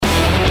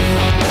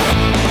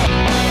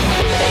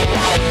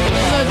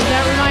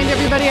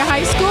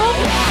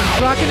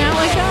working out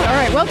like that? All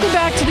right, welcome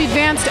back to the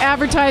Advanced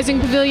Advertising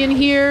Pavilion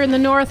here in the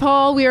North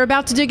Hall. We are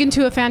about to dig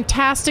into a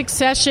fantastic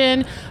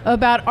session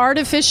about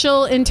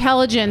artificial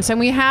intelligence, and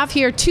we have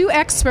here two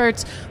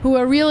experts who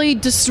are really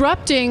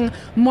disrupting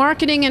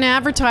marketing and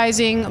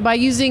advertising by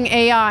using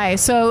AI.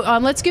 So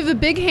let's give a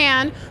big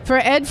hand for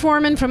Ed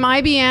Foreman from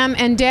IBM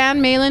and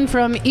Dan Malin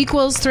from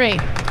Equals 3.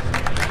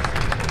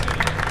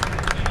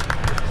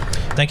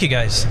 Thank you,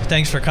 guys.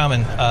 Thanks for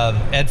coming.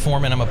 Ed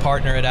Foreman, I'm a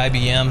partner at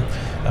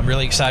IBM. I'm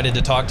really excited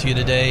to talk to you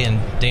today. And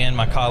Dan,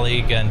 my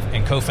colleague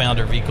and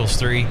co-founder of Equals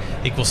 3.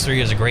 Equals 3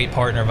 is a great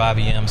partner of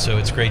IBM, so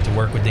it's great to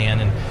work with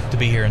Dan and to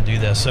be here and do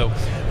this. So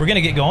we're going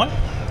to get going,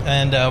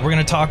 and we're going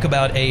to talk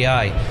about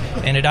AI.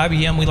 And at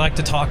IBM, we like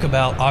to talk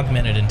about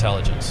augmented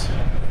intelligence,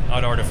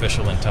 not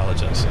artificial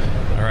intelligence.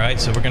 All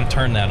right, so we're going to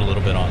turn that a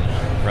little bit on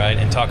you, right,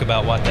 and talk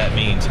about what that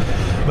means.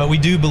 But we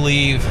do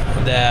believe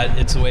that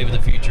it's the wave of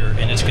the future,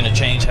 and it's going to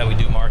change how we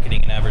do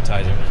marketing and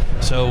advertising.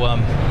 So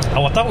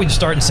I thought we'd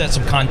start and set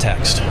some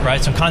context,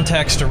 right? Some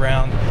context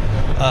around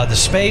the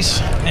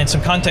space and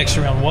some context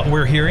around what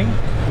we're hearing.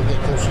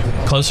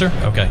 Closer?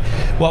 Okay.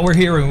 What we're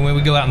hearing when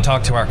we go out and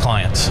talk to our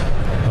clients.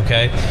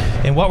 Okay?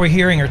 And what we're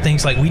hearing are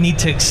things like we need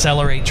to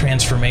accelerate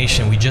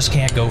transformation. We just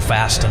can't go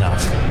fast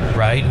enough,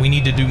 right? We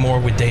need to do more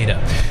with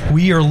data.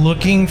 We are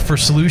looking for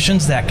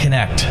solutions that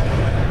connect,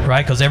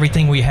 right? Because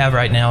everything we have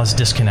right now is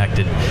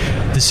disconnected.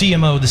 The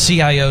CMO, the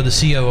CIO, the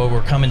COO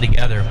are coming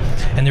together,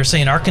 and they're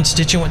saying our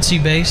constituency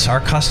base, our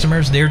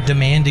customers, they're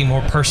demanding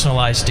more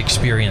personalized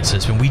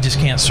experiences, and we just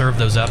can't serve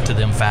those up to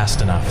them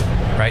fast enough,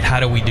 right? How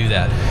do we do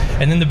that?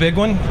 And then the big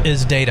one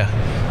is data.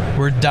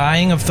 We're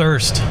dying of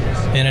thirst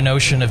in an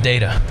ocean of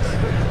data.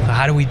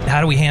 How do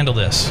we handle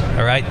this?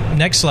 All right.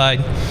 Next slide.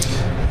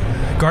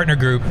 Gartner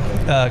Group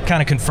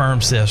kind of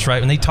confirms this,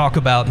 right? When they talk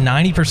about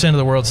 90% of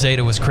the world's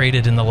data was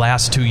created in the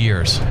last 2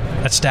 years.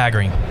 That's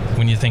staggering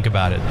when you think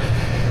about it.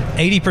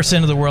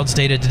 80% of the world's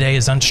data today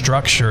is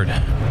unstructured.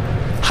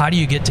 How do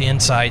you get to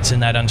insights in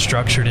that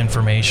unstructured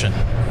information?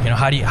 You know,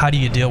 how do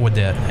you deal with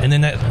that? And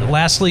then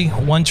lastly,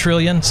 1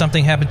 trillion,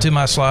 something happened to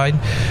my slide,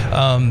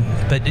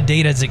 but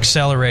data is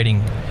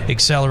accelerating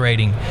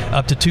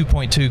up to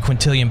 2.2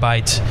 quintillion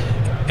bytes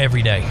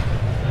every day,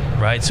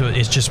 right? So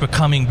it's just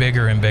becoming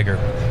bigger and bigger.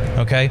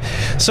 Okay,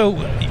 so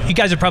you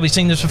guys have probably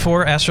seen this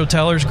before, Astro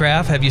Teller's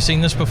graph. Have you seen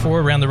this before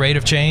around the rate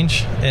of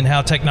change and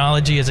how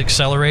technology is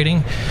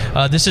accelerating?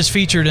 This is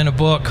featured in a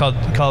book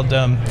called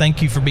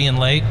Thank You for Being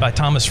Late by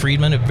Thomas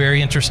Friedman, a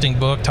very interesting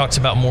book, talks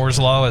about Moore's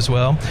Law as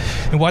well.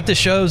 And what this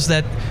shows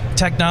that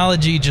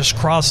technology just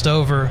crossed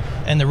over,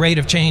 and the rate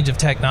of change of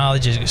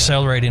technology is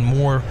accelerating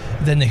more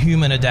than the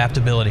human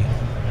adaptability,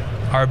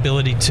 our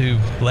ability to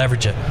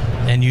leverage it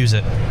and use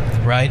it,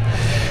 right?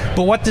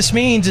 But what this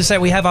means is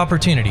that we have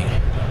opportunity.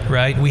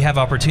 Right? We have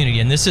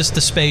opportunity, and this is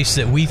the space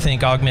that we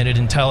think augmented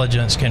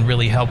intelligence can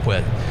really help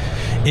with.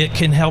 It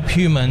can help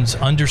humans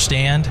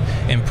understand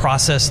and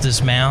process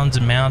this mounds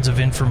and mounds of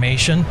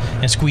information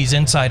and squeeze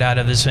insight out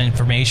of this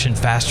information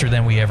faster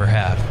than we ever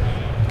have.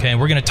 Okay, and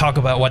we're going to talk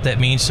about what that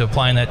means to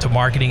applying that to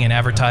marketing and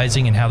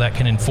advertising and how that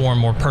can inform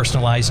more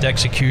personalized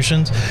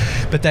executions.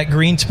 But that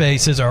green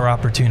space is our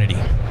opportunity.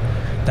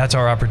 That's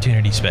our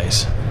opportunity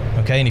space.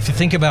 Okay, and if you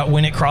think about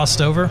when it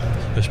crossed over,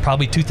 it was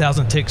probably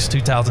 2006,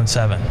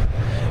 2007.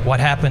 What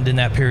happened in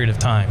that period of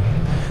time?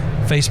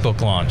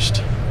 Facebook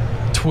launched.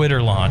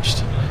 Twitter launched.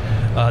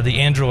 The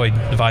Android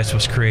device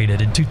was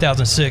created. In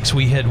 2006,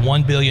 we hit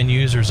 1 billion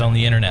users on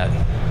the internet.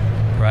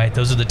 Right?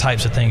 Those are the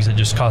types of things that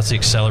just cause the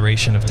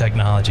acceleration of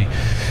technology.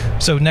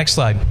 So next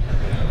slide.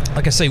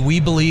 Like I say,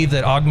 we believe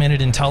that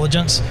augmented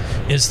intelligence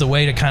is the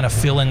way to kind of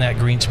fill in that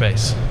green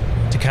space,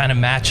 to kind of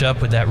match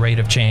up with that rate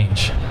of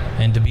change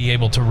and to be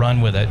able to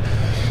run with it.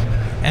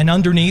 And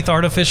underneath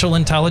artificial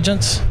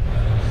intelligence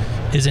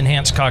is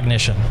enhanced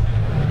cognition,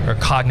 or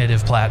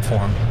cognitive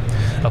platform.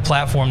 A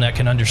platform that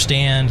can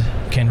understand,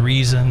 can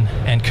reason,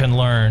 and can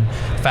learn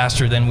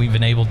faster than we've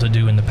been able to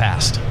do in the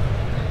past,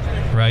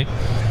 right?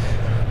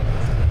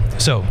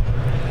 So,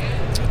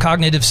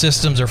 cognitive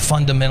systems are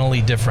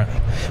fundamentally different.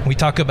 When we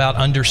talk about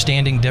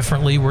understanding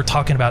differently, we're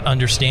talking about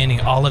understanding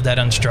all of that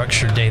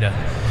unstructured data.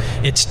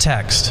 It's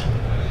text,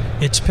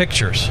 it's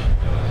pictures,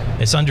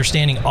 it's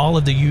understanding all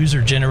of the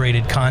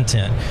user-generated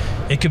content.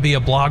 It could be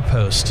a blog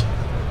post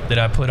that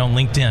I put on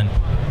LinkedIn,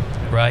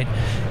 right?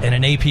 And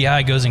an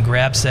API goes and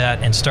grabs that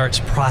and starts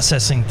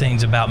processing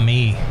things about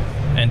me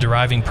and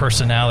deriving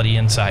personality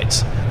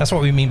insights. That's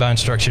what we mean by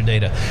unstructured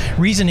data.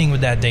 Reasoning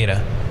with that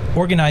data,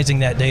 organizing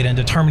that data and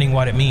determining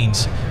what it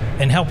means,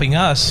 and helping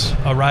us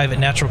arrive at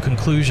natural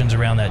conclusions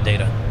around that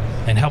data,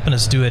 and helping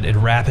us do it at a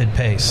rapid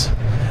pace.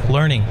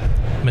 Learning,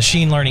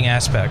 machine learning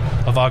aspect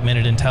of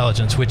augmented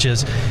intelligence, which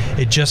is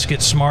it just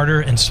gets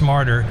smarter and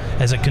smarter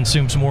as it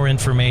consumes more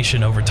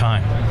information over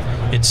time.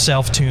 It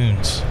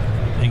self-tunes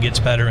and gets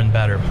better and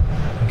better.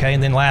 Okay,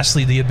 and then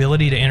lastly, the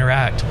ability to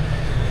interact.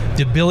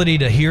 The ability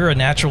to hear a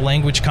natural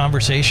language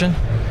conversation,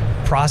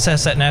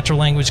 process that natural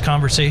language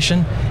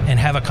conversation, and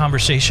have a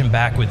conversation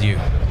back with you.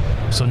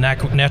 So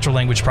natural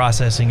language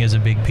processing is a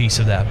big piece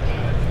of that.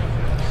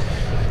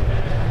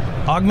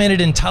 Augmented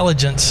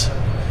intelligence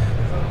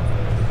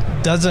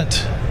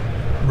doesn't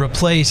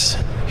replace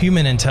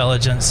human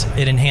intelligence,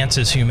 it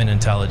enhances human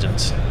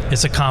intelligence.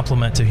 It's a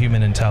complement to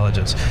human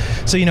intelligence.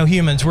 So,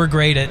 humans, we're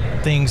great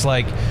at things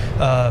like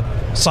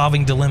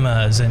solving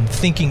dilemmas and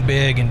thinking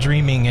big and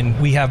dreaming, and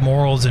we have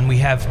morals and we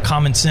have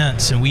common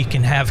sense and we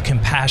can have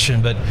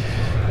compassion, but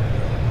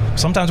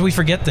sometimes we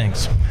forget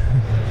things.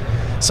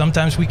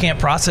 Sometimes we can't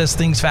process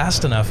things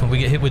fast enough and we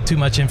get hit with too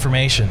much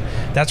information.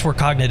 That's where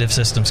cognitive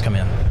systems come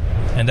in.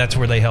 And that's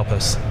where they help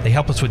us. They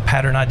help us with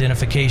pattern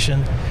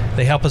identification.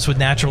 They help us with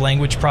natural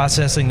language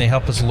processing. They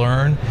help us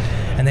learn.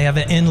 And they have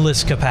an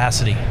endless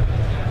capacity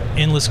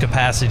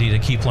to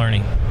keep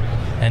learning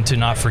and to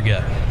not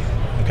forget.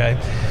 Okay?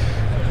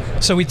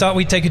 So we thought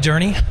we'd take a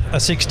journey, a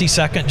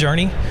 60-second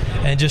journey,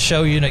 and just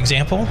show you an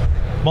example,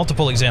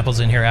 multiple examples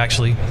in here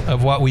actually,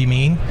 of what we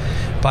mean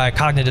by a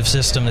cognitive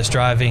system that's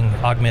driving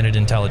augmented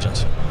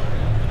intelligence.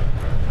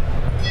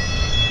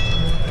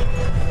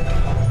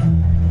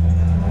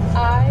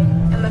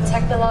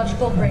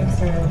 Technological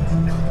breakthrough.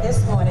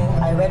 This morning,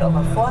 I read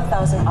over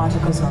 4,000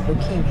 articles on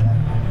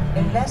leukemia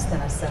in less than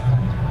a second.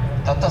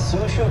 たった数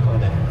週間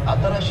で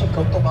新しい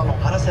言葉も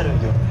話せるよう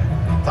に。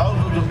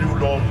Thousands of new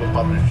laws were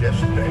published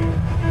yesterday,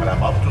 and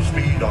I'm up to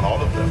speed on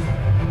all of them.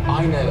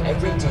 I know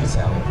every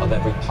detail of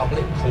every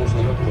public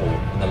quarterly report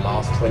in the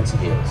last 20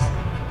 years.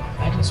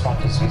 I can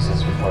spot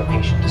diseases before a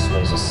patient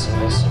discloses a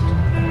single symptom.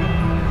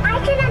 I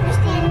can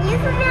understand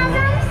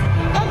euphemisms,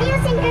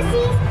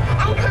 idiosyncrasies,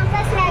 and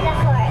complex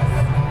metaphors.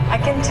 I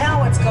can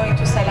tell what's going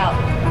to sell out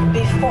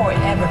before it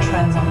ever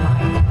trends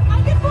online.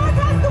 I can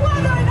forecast the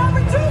weather in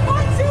over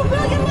 2.2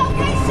 billion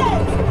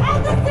locations at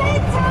the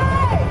same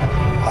time.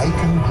 I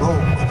can grow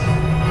with you.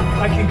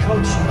 I can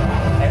coach you,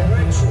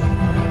 enrich you,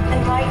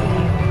 Enlighten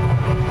you.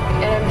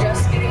 And I'm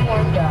just getting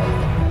warmed up.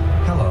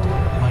 Hello,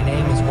 my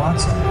name is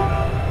Watson.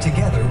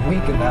 Together, we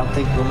can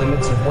outthink the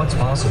limits of what's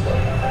possible.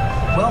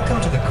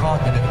 Welcome to the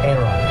cognitive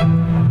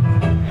era.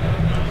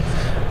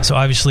 So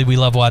obviously we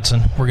love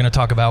Watson. We're going to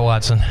talk about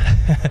Watson.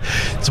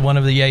 It's one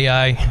of the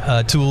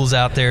AI tools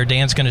out there.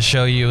 Dan's going to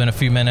show you in a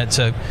few minutes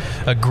a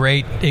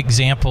great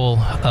example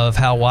of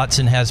how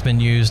Watson has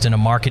been used in a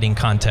marketing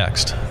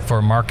context for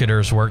a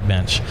marketer's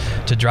workbench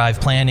to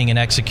drive planning and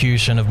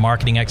execution of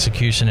marketing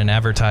execution and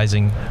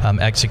advertising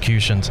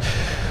executions.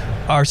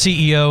 Our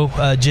CEO,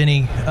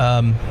 Jenny,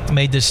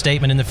 made this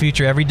statement: in the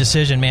future, every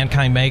decision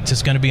mankind makes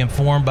is going to be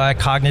informed by a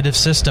cognitive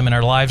system, and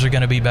our lives are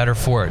going to be better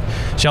for it.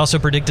 She also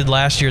predicted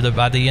last year that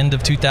by the end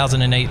of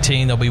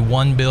 2018, there'll be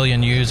 1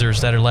 billion users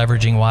that are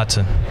leveraging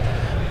Watson.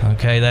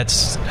 Okay,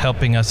 that's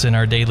helping us in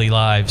our daily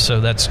lives, so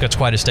that's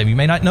quite a statement. You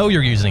may not know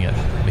you're using it,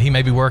 but he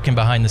may be working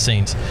behind the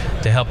scenes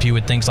to help you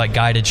with things like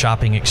guided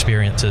shopping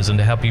experiences and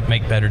to help you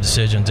make better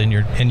decisions in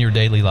your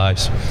daily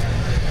lives.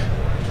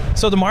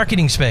 So the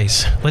marketing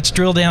space, let's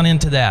drill down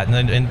into that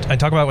and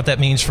talk about what that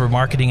means for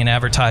marketing and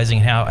advertising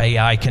and how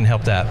AI can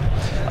help that.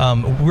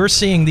 We're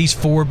seeing these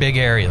 4 big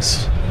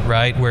areas,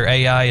 right, where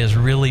AI is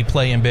really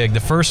playing big. The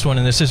first one,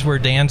 and this is where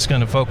Dan's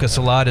going to focus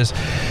a lot, is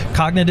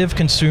cognitive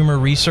consumer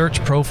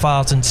research,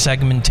 profiles, and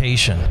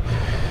segmentation.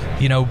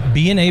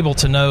 Being able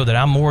to know that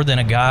I'm more than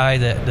a guy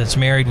that's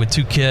married with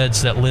 2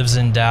 kids that lives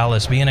in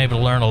Dallas, being able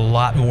to learn a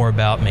lot more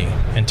about me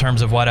in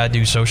terms of what I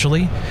do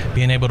socially,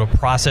 being able to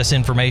process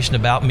information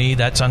about me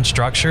that's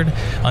unstructured,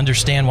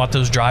 understand what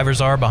those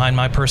drivers are behind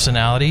my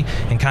personality,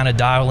 and kind of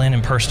dial in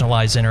and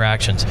personalize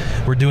interactions.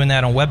 We're doing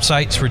that on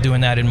websites, we're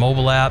doing that in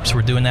mobile apps,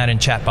 we're doing that in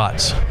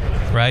chatbots.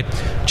 Right?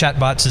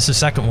 Chatbots is the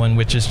second one,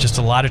 which is just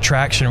a lot of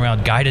traction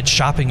around guided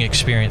shopping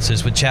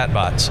experiences with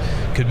chatbots.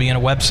 Could be on a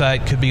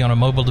website, could be on a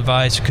mobile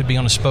device, could be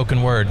on a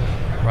spoken word,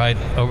 right,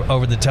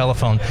 over the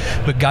telephone.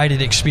 But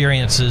guided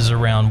experiences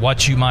around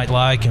what you might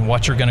like and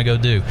what you're going to go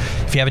do.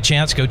 If you have a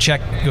chance, go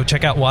check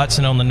out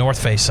Watson on the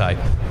North Face site.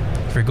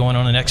 If you're going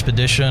on an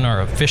expedition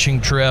or a fishing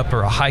trip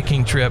or a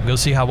hiking trip, go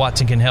see how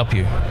Watson can help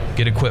you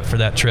get equipped for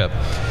that trip.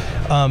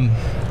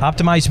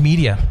 Optimize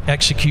media,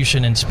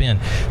 execution, and spin.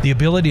 The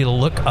ability to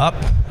look up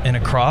and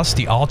across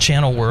the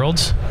all-channel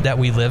worlds that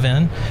we live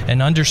in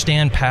and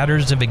understand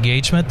patterns of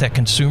engagement that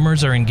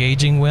consumers are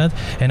engaging with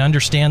and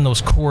understand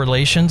those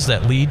correlations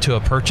that lead to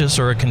a purchase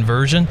or a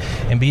conversion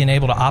and being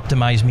able to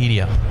optimize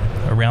media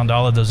around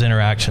all of those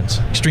interactions.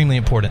 Extremely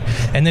important.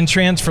 And then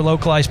trends for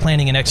localized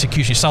planning and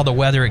execution. You saw the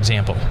weather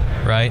example,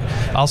 right?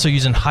 Also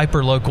using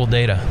hyper-local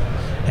data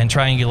and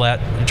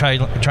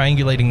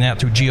triangulating that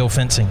through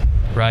geofencing,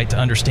 right, to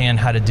understand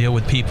how to deal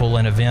with people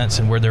and events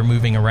and where they're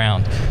moving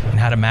around and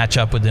how to match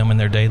up with them in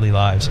their daily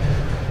lives.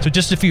 So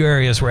just a few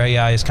areas where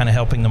AI is kind of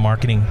helping the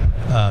marketing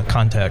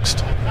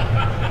context.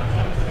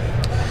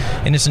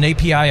 And it's an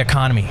API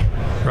economy,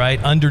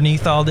 right?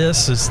 Underneath all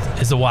this is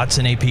the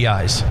Watson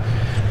APIs,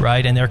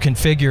 right? And they're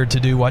configured to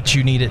do what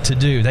you need it to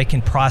do. They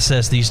can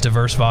process these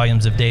diverse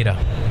volumes of data,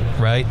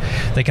 right?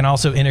 They can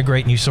also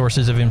integrate new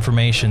sources of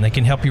information. They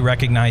can help you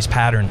recognize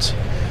patterns,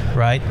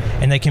 right?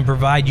 And they can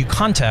provide you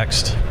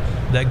context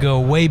that go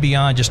way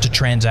beyond just a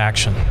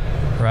transaction,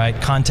 right?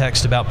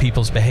 Context about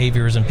people's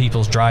behaviors and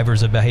people's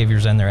drivers of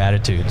behaviors and their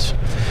attitudes.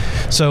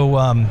 So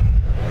I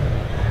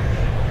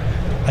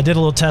did a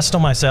little test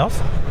on myself.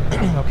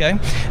 Okay,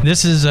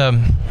 this is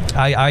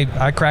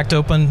I cracked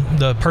open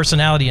the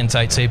Personality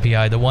Insights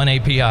API, the one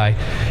API,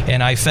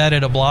 and I fed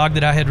it a blog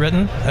that I had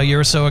written a year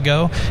or so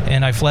ago,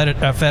 and I fed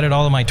it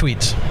all of my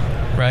tweets,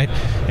 right?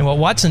 And what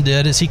Watson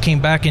did is he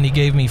came back and he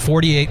gave me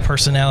 48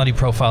 personality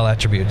profile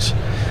attributes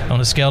on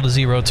a scale to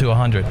 0 to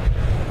 100.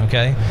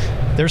 Okay,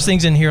 there's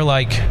things in here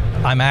like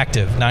I'm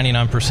active,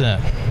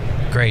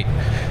 99%, great.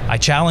 I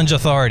challenge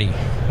authority,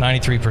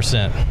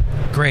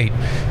 93%, great.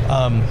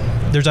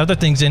 There's other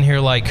things in here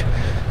like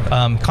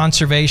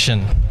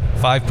conservation,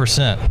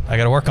 5%. I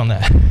got to work on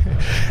that.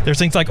 There's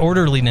things like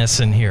orderliness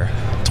in here,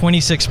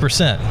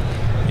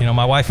 26%. You know,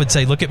 my wife would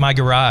say, look at my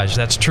garage.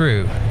 That's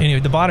true. Anyway,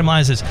 the bottom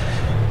line is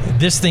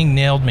this thing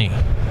nailed me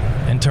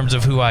in terms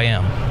of who I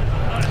am.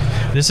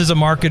 This is a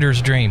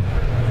marketer's dream,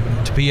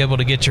 to be able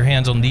to get your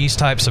hands on these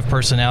types of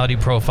personality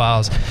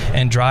profiles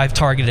and drive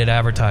targeted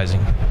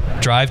advertising,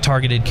 drive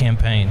targeted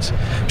campaigns,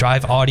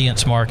 drive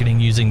audience marketing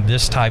using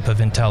this type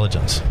of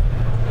intelligence.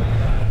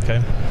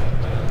 Okay?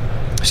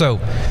 So,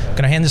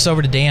 going to hand this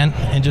over to Dan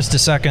in just a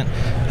second.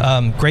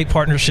 Great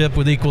partnership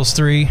with Equals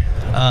 3.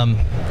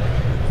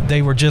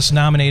 They were just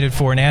nominated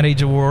for an Ad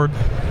Age Award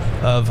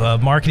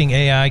of marketing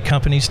AI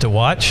companies to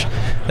watch.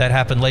 That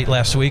happened late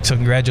last week, so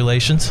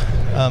congratulations.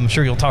 I'm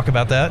sure you'll talk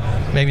about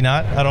that. Maybe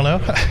not. I don't know.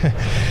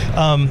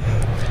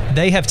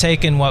 They have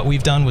taken what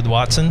we've done with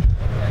Watson,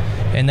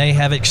 and they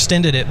have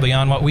extended it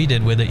beyond what we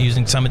did with it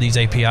using some of these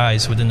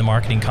APIs within the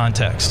marketing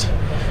context.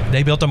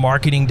 They built a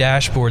marketing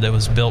dashboard that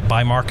was built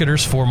by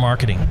marketers for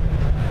marketing.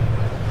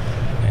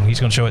 And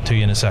he's going to show it to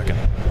you in a second.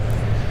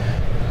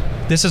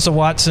 This is a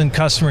Watson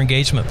customer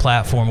engagement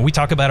platform. We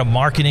talk about a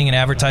marketing and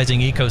advertising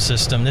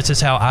ecosystem. This is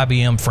how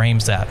IBM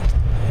frames that.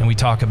 And we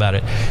talk about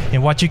it.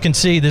 And what you can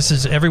see, this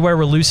is everywhere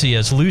where Lucy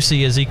is.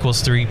 Lucy is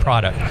Equals 3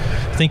 product.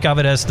 Think of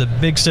it as the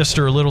big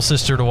sister or little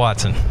sister to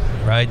Watson,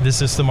 right?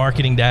 This is the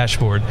marketing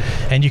dashboard.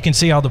 And you can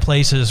see all the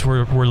places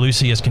where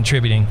Lucy is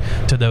contributing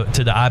to the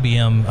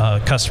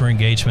IBM customer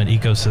engagement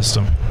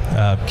ecosystem.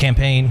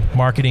 Campaign,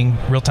 marketing,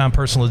 real-time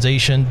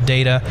personalization,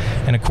 data,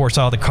 and of course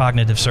all the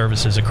cognitive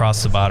services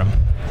across the bottom.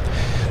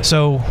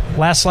 So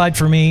last slide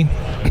for me.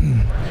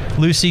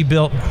 Lucy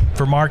built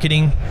for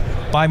marketing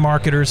by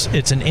marketers.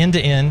 It's an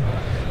end-to-end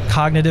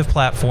cognitive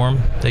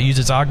platform that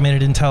uses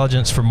augmented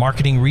intelligence for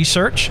marketing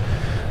research,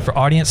 for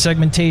audience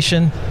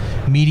segmentation,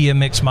 media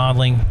mix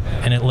modeling,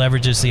 and it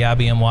leverages the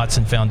IBM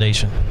Watson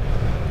Foundation.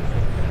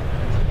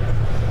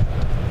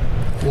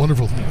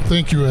 Wonderful.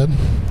 Thank you, Ed.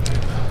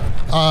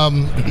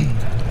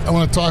 I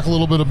want to talk a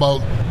little bit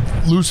about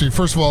Lucy.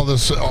 First of all,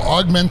 this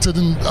augmented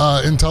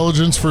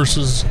intelligence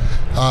versus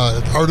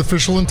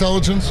artificial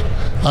intelligence.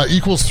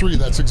 Equals 3.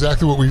 That's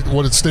exactly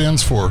what it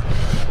stands for.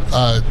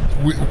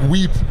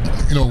 We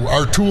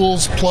our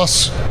tools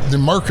plus the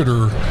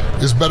marketer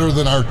is better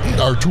than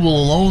our tool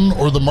alone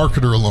or the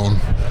marketer alone.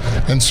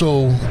 And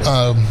so,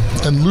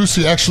 and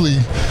Lucy actually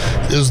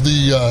is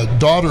the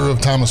daughter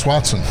of Thomas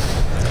Watson,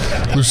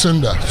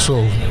 Lucinda.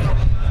 So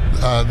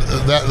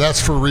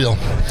that's for real.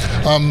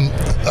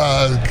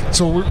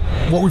 So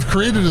what we've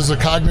created is a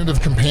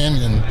cognitive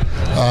companion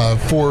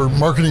for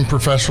marketing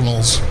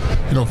professionals,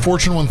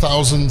 Fortune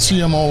 1000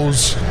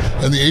 CMOs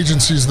and the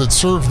agencies that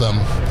serve them.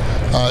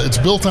 It's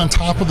built on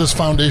top of this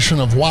foundation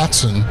of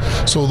Watson.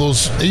 So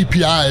those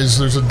APIs,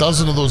 there's a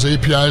dozen of those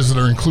APIs that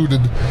are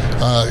included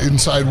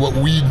inside what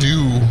we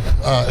do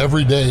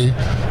every day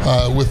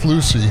with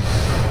Lucy.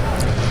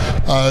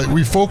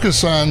 We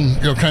focus on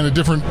kind of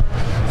different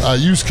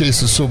use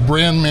cases. So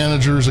brand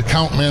managers,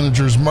 account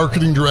managers,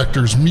 marketing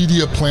directors,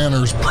 media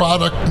planners,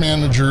 product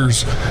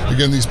managers.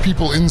 Again, these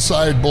people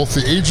inside both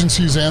the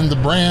agencies and the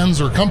brands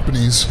or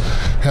companies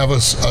have a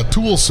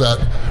tool set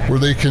where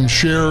they can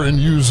share and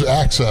use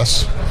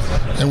access.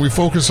 And we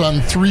focus on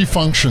 3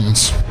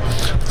 functions: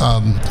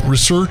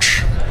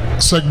 research,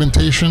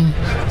 segmentation,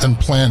 and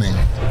planning.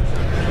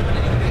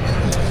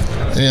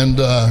 And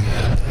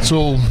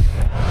so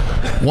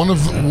one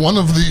of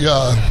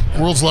the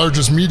world's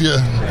largest media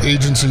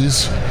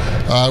agencies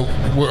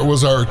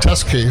was our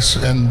test case,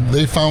 and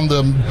they found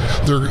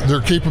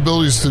their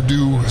capabilities to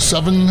do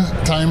 7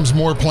 times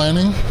more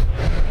planning,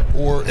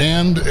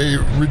 and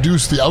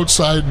reduce the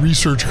outside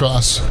research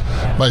costs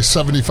by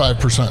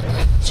 75%.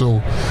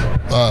 So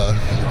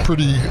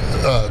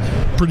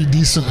pretty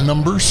decent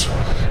numbers,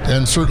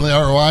 and certainly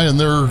ROI. And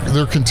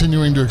they're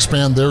continuing to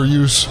expand their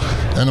use,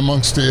 and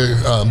amongst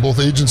both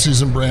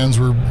agencies and brands,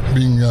 we're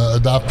being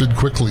adopted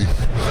quickly.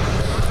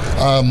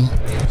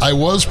 I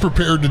was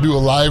prepared to do a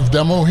live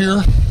demo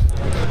here.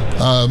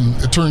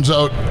 It turns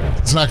out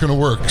it's not going to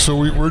work. So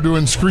we're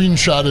doing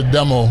screenshotted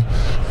demo,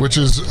 which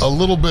is a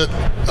little bit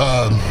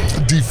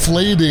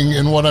deflating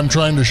in what I'm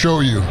trying to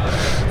show you,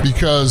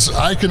 because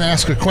I can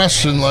ask a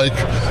question like,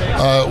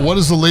 what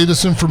is the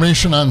latest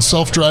information on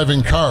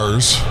self-driving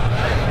cars?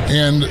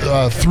 And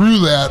through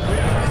that,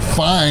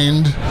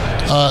 find,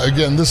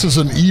 again, this is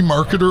an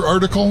eMarketer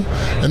article,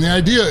 and the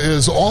idea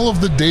is all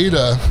of the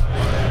data.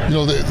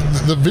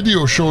 The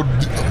video showed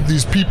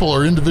these people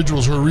or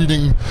individuals who are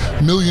reading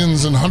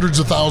millions and hundreds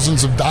of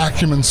thousands of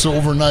documents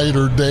overnight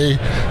or day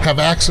have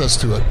access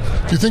to it.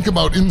 If you think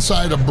about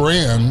inside a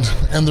brand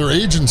and their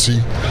agency,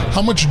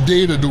 how much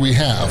data do we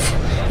have?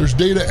 There's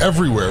data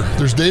everywhere.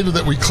 There's data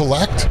that we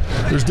collect.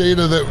 There's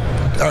data that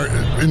are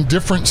in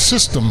different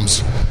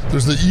systems.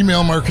 There's the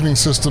email marketing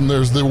system,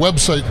 there's the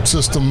website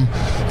system,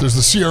 there's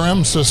the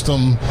CRM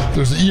system,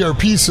 there's the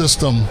ERP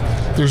system,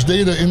 there's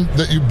data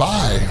that you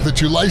buy,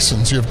 that you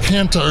license. You have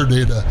Kantar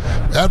data,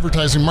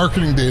 advertising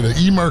marketing data,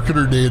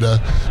 eMarketer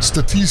data,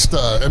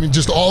 Statista, I mean,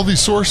 just all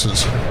these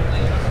sources.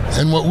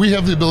 And what we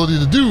have the ability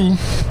to do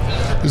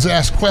is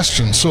ask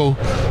questions. So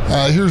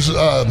here's,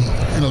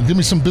 give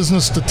me some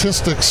business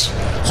statistics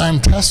on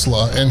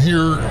Tesla. And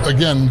here,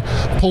 again,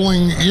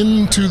 pulling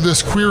into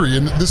this query,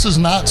 and this is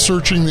not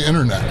searching the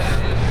internet.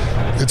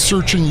 It's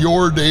searching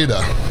your data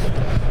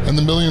and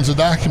the millions of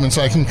documents.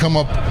 I can come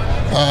up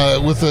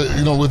with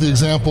the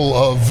example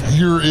of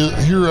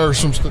here are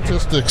some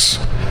statistics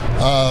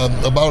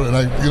about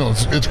it.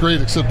 It's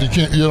great, except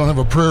you don't have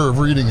a prayer of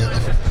reading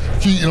it.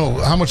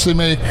 How much they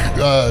make,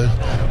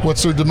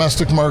 what's their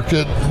domestic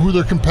market, who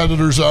their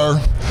competitors are.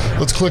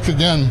 Let's click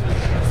again.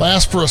 If I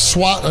ask for a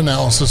SWOT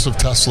analysis of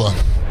Tesla,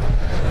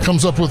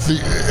 comes up with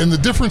the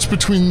difference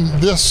between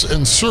this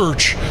and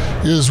search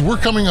is we're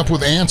coming up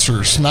with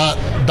answers, not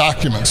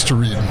documents to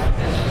read.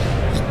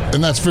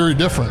 And that's very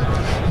different.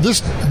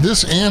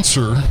 This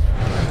answer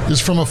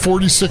is from a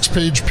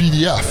 46-page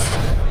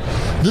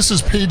PDF. This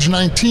is page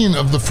 19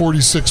 of the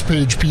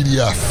 46-page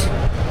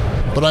PDF.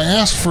 But I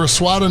asked for a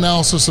SWOT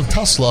analysis of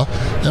Tesla,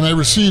 and I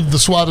received the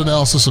SWOT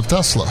analysis of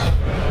Tesla,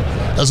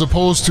 as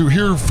opposed to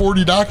here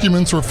 40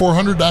 documents or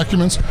 400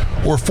 documents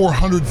or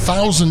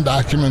 400,000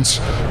 documents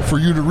for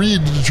you to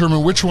read to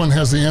determine which one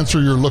has the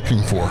answer you're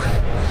looking for.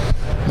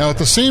 Now, at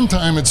the same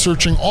time, it's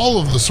searching all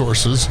of the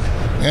sources,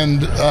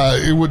 and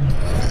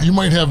you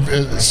might have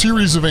a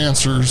series of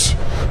answers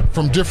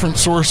from different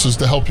sources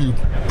to help you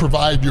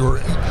provide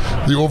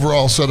the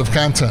overall set of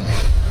content.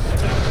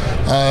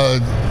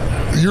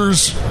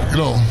 Here's,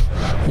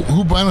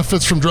 who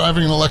benefits from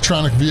driving an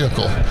electronic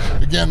vehicle.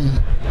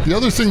 Again, the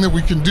other thing that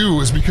we can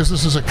do is, because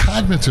this is a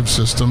cognitive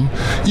system,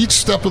 each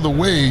step of the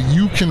way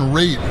you can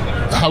rate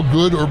how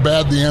good or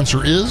bad the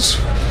answer is.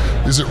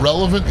 Is it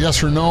relevant?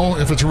 Yes or no?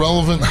 If it's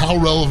relevant, how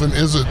relevant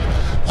is it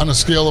on a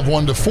scale of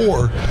 1 to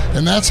 4?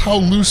 And that's how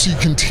Lucy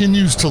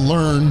continues to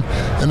learn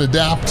and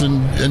adapt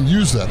and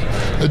use that.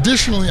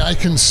 Additionally, I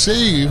can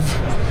save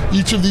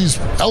each of these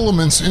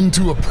elements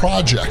into a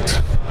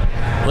project.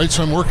 Right,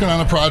 so I'm working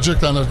on a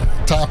project on a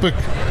topic,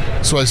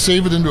 so I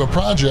save it into a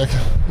project.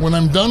 When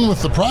I'm done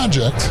with the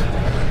project,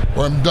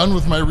 or I'm done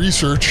with my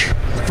research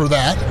for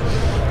that,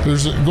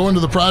 go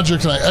into the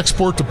project and I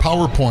export to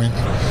PowerPoint,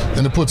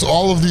 and it puts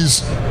all of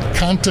these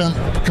content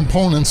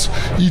components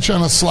each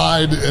on a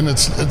slide, and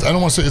it's I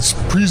don't want to say it's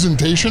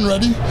presentation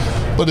ready,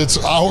 but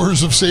it's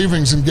hours of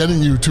savings in getting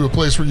you to a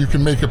place where you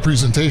can make a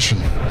presentation.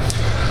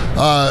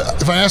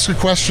 If I ask a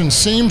question,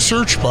 same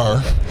search bar,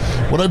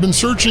 what I've been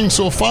searching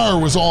so far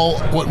was all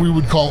what we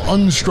would call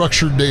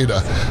unstructured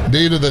data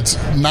that's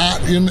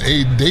not in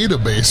a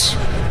database.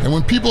 And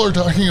when people are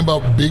talking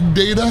about big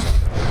data,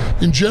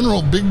 in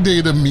general, big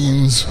data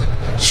means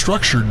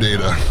structured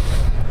data,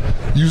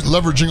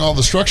 leveraging all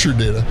the structured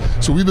data.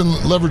 So we've been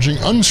leveraging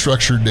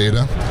unstructured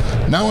data.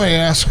 Now I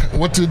ask,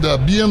 what did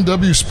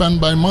BMW spend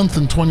by month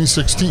in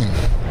 2016?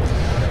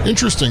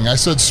 Interesting, I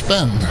said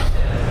spend.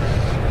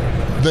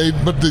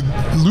 But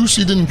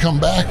Lucy didn't come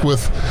back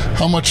with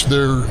how much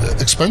their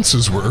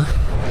expenses were.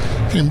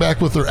 Came back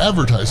with their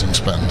advertising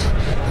spend,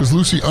 because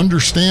Lucy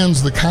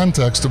understands the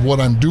context of what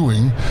I'm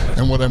doing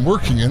and what I'm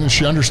working in, and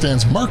she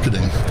understands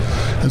marketing.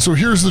 And so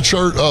here's the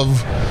chart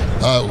of,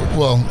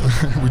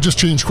 we just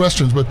changed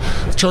questions, but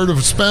the chart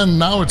of spend,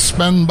 now it's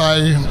spend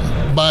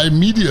by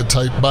media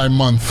type by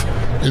month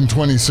in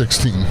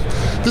 2016.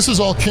 This is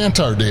all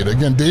Kantar data.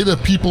 Again, data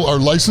people are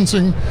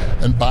licensing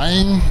and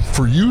buying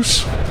for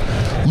use.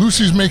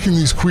 Lucy's making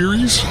these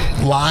queries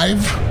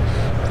live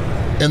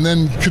and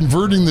then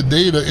converting the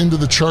data into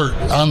the chart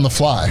on the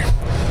fly.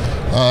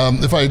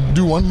 If I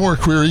do one more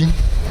query,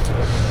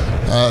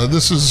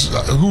 this is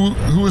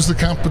who's the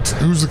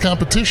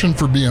competition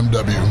for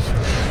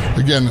BMW?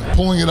 Again,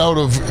 pulling it out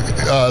of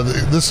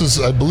this is,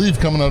 I believe,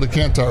 coming out of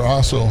Kantar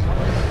also.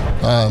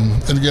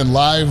 And again,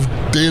 live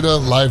data,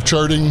 live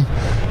charting.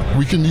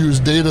 We can use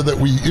data that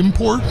we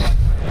import,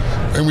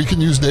 and we can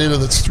use data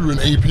that's through an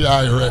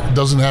API or it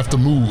doesn't have to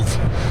move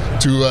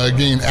to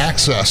gain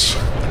access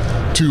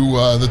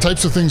to the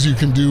types of things you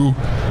can do.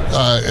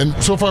 And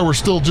so far we're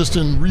still just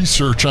in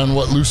research on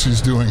what Lucy's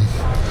doing.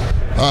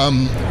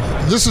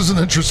 This is an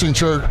interesting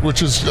chart,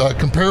 which is a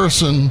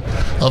comparison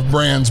of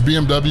brands,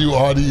 BMW,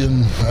 Audi,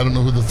 and I don't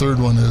know who the third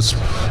one is,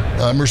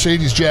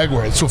 Mercedes,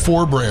 Jaguar. So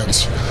 4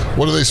 brands.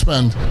 What do they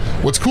spend?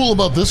 What's cool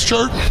about this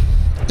chart,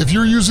 if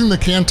you're using the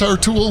Kantar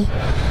tool,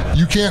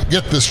 you can't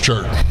get this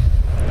chart.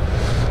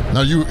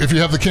 Now, if you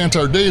have the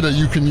Kantar data,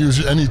 you can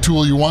use any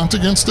tool you want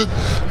against it,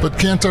 but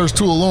Kantar's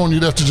tool alone,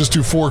 you'd have to just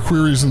do 4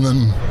 queries and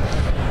then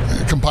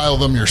compile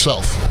them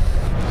yourself.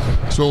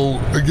 So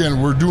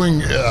again, we're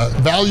doing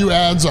value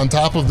adds on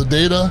top of the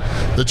data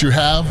that you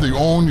have, that you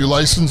own, you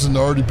license, and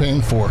are already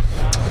paying for.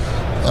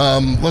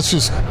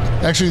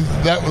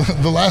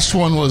 The last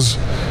one was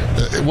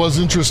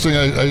interesting.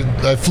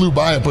 I flew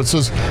by it, but it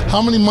says,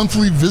 how many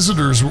monthly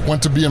visitors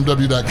went to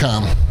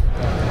BMW.com?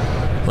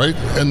 Right?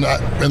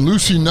 And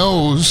Lucy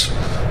knows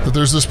that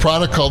there's this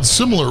product called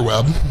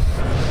SimilarWeb,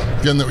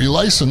 again, that we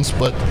license,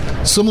 but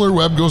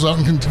SimilarWeb goes out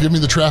and can give me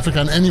the traffic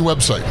on any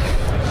website.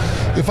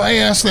 If I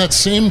ask that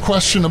same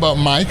question about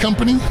my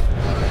company,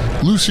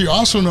 Lucy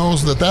also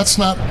knows that that's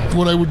not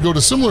what I would go to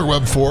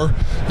SimilarWeb for,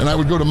 and I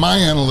would go to my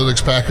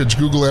analytics package,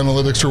 Google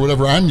Analytics, or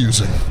whatever I'm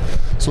using.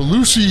 So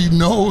Lucy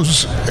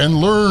knows and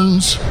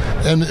learns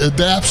and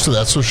adapts to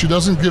that. So she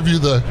doesn't give you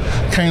the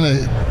kind of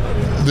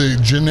the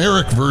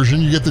generic version,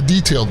 you get the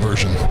detailed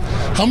version.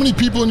 How many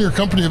people in your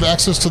company have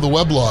access to the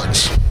web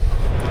logs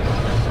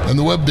and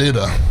the web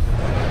data?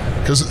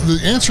 Because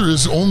the answer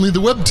is only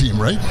the web team,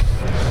 right?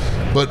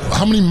 But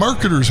how many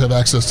marketers have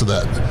access to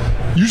that?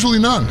 Usually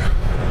none,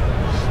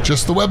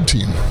 just the web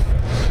team.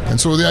 And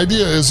so the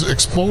idea is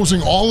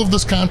exposing all of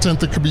this content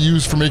that could be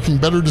used for making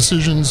better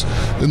decisions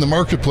in the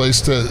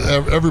marketplace to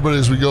everybody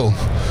as we go.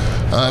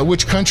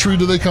 Which country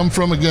do they come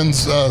from? Again,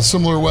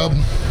 SimilarWeb.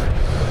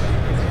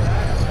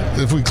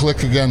 If we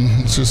click again,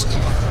 it's just...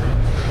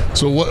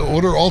 So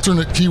what are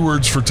alternate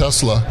keywords for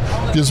Tesla?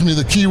 Gives me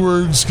the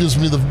keywords, gives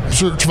me the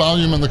search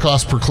volume, and the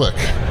cost per click.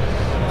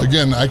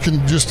 Again, I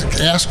can just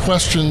ask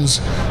questions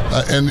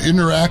and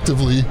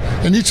interactively,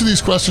 and each of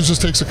these questions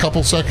just takes a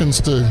couple seconds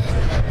to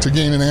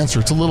gain an answer.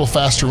 It's a little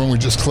faster when we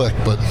just click,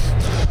 but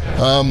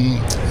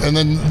and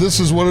then this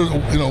is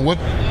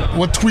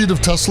what tweet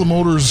of Tesla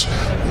Motors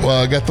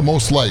got the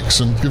most likes,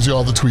 and gives you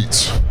all the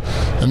tweets.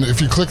 And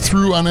if you click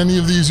through on any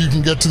of these, you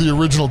can get to the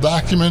original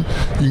document,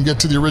 you can get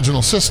to the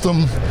original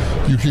system,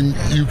 you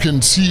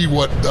can see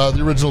what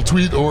the original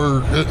tweet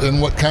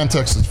and what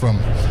context it's from.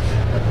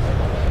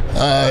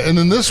 And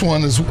then this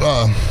one is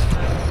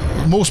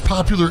most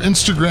popular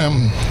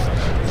Instagram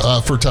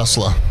for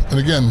Tesla. And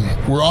again,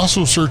 we're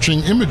also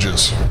searching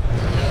images,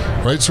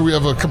 right? So we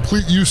have a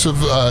complete use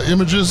of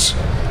images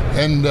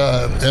and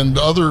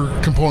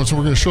other components, and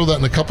we're going to show that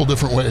in a couple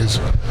different ways.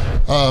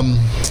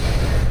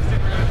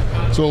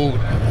 So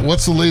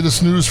what's the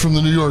latest news from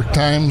the New York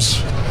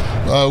Times?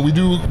 We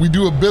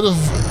do a bit of,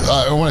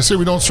 when I say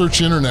we don't search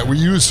the internet, we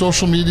use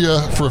social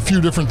media for a few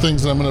different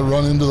things, and I'm going to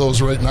run into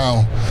those right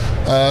now.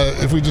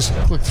 If we just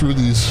click through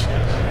these.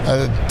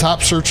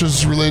 Top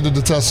searches related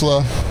to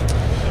Tesla.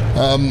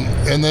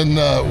 And then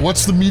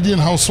what's the median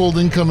household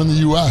income in the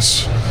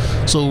U.S.?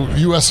 So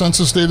U.S.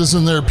 Census data is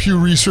in there, Pew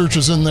Research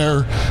is in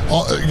there.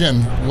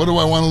 Again, what do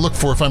I want to look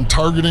for? If I'm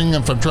targeting,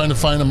 if I'm trying to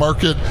find a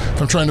market,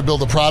 if I'm trying to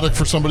build a product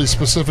for somebody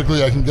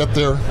specifically, I can get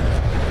there.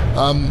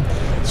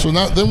 So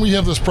now, then we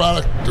have this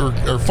product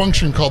or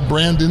function called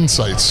Brand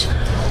Insights.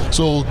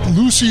 So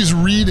Lucy's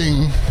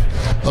reading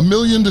 1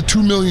 million to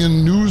 2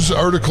 million news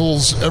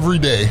articles every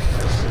day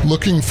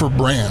looking for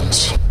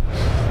brands.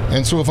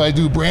 And so if I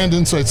do Brand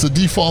Insights, the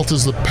default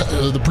is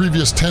the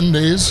previous 10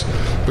 days,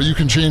 but you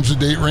can change the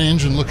date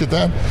range and look at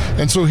that.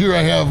 And so here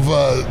I have,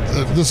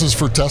 this is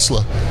for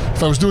Tesla.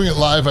 If I was doing it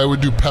live, I would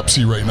do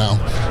Pepsi right now.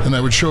 And I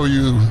would show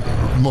you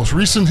the most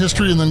recent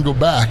history and then go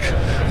back.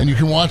 And you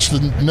can watch the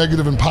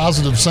negative and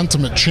positive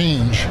sentiment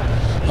change.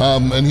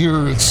 And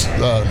here it's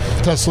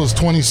Tesla's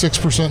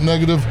 26%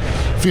 negative,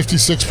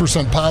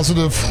 56%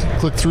 positive.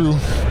 Click through.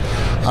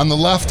 On the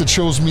left, it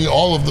shows me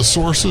all of the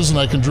sources, and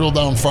I can drill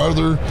down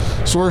farther.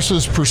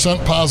 Sources,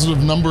 percent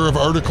positive, number of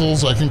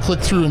articles. I can click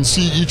through and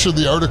see each of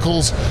the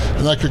articles,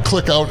 and I could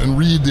click out and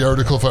read the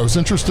article if I was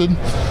interested.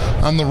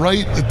 On the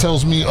right, it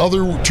tells me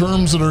other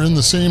terms that are in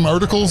the same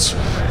articles.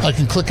 I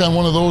can click on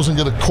one of those and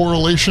get a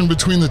correlation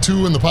between the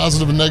two and the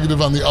positive and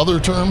negative on the other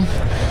term.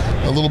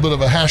 A little bit of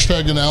a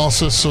hashtag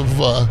analysis of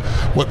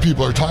what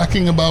people are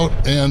talking about,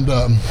 and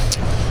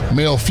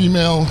male,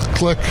 female,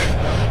 click.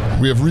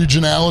 We have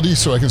regionality,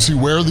 so I can see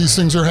where these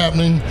things are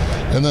happening,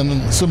 and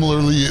then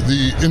similarly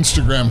the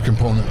Instagram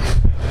component.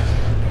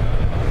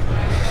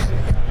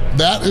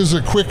 That is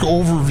a quick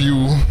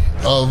overview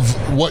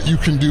of what you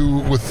can do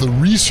with the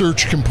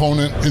research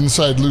component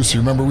inside Lucy.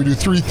 Remember, we do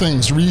three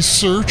things: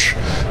 research,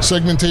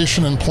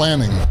 segmentation, and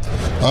planning.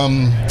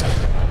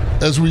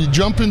 As we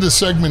jump into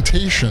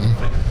segmentation,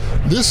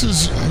 this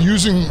is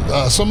using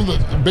some of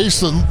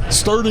the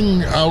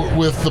starting out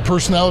with the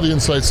personality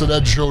insights that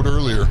Ed showed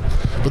earlier.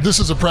 But this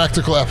is a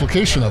practical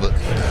application of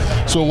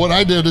it. So what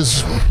I did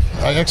is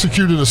I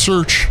executed a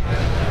search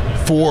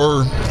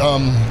for,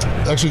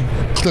 actually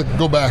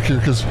go back here,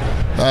 because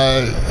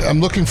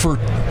I'm looking for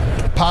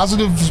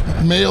positive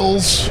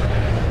males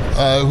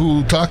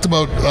who talked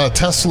about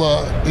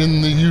Tesla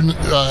in the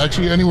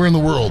actually anywhere in the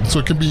world. So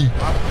it could be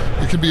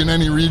in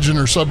any region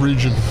or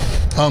sub-region.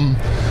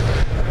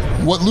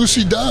 What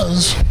Lucy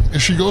does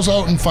is she goes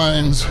out and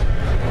finds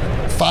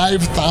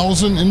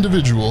 5,000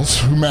 individuals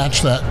who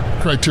match that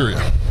criteria.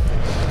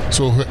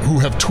 So who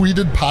have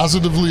tweeted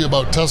positively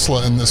about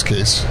Tesla in this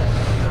case.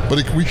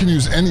 But we can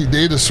use any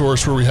data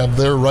source where we have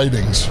their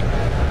writings.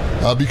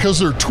 Because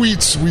they're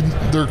tweets,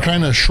 they're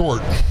kind of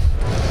short.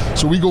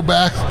 So we go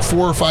back 4,000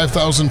 or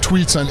 5,000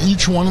 tweets on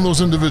each one of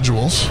those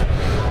individuals.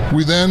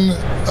 We then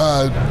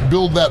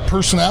build that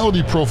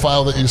personality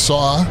profile that you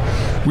saw.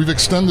 We've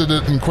extended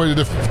it in quite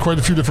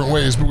a few different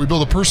ways, but we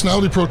build a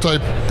personality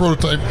prototype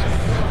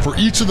for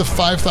each of the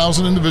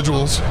 5,000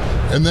 individuals,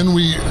 and then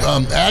we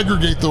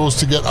aggregate those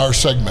to get our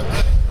segment,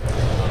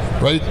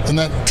 right? And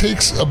that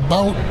takes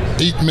about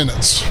 8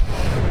 minutes.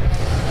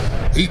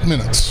 8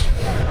 minutes.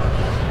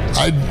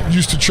 I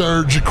used to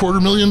charge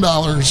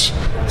 $250,000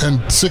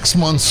 and 6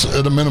 months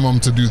at a minimum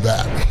to do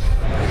that.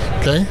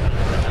 Okay?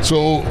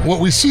 So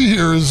what we see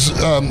here is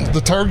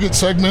the target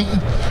segment.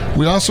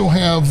 We also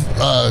have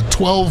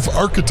 12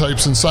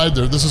 archetypes inside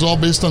there. This is all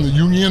based on the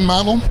Jungian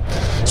model.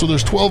 So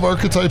there's 12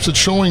 archetypes. It's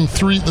showing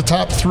the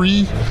top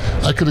 3.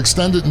 I could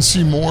extend it and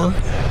see more.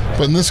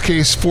 But in this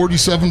case,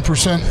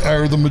 47%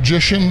 are the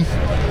magician,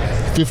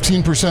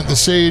 15% the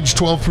sage,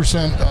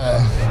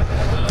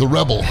 12% the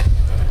rebel.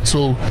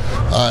 So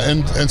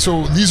and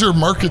so these are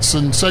markets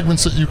and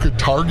segments that you could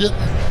target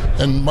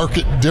and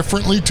market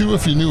differently to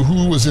if you knew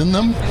who was in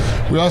them.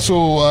 We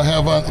also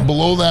have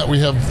below that we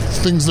have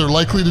things they're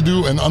likely to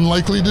do and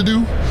unlikely to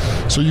do,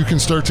 so you can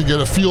start to get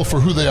a feel for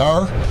who they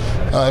are.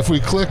 If we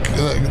click,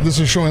 this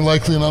is showing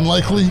likely and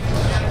unlikely,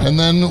 and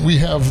then we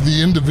have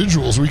the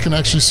individuals. We can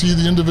actually see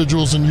the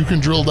individuals, and you can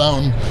drill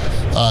down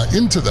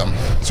into them.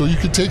 So you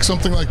could take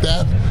something like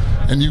that,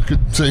 and you could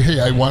say, hey,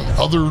 I want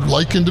other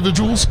like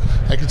individuals.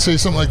 I could say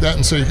something like that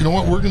and say, you know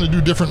what, we're going to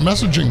do different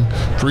messaging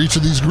for each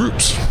of these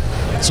groups.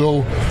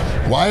 So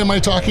why am I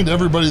talking to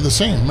everybody the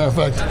same? Matter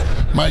of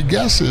fact, my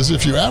guess is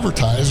if you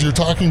advertise, you're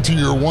talking to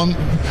your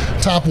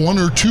top 1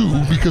 or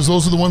 2 because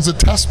those are the ones that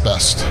test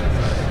best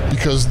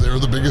because they're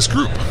the biggest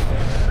group.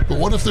 But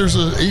what if there's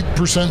an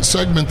 8%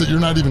 segment that you're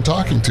not even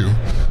talking to,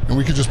 and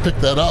we could just pick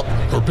that up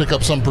or pick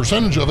up some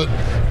percentage of it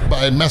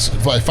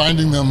by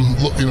finding them,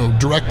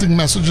 directing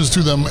messages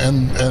to them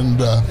and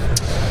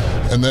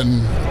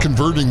then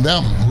converting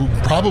them who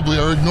probably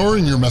are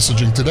ignoring your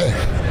messaging today.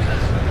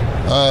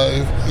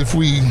 If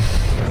we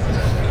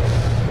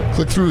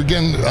click through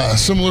again,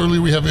 similarly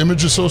we have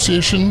image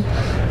association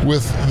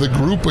with the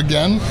group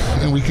again,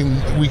 and we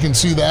can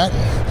see that.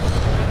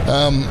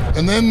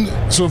 And then,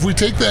 so if we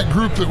take that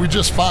group that we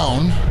just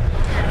found,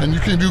 and you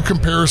can do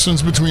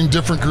comparisons between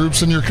different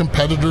groups and your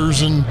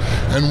competitors and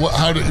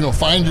how to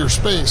find your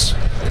space.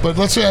 But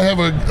let's say I have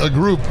a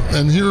group,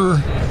 and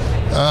here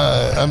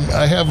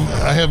I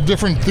have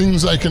different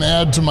things I can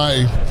add to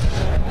my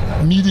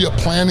media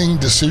planning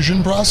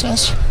decision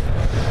process.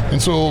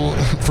 And so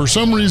for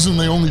some reason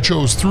they only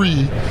chose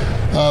 3,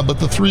 but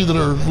the 3 that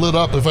are lit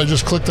up, if I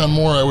just clicked on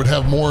more, I would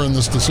have more in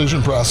this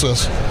decision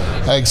process.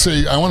 I'd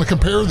say I want to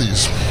compare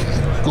these.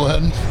 Go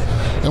ahead.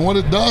 And what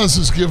it does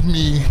is give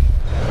me,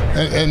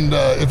 and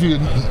if you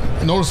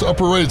notice the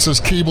upper right, it says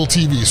cable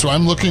TV. So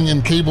I'm looking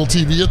in cable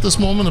TV at this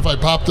moment. If I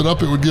popped it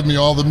up, it would give me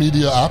all the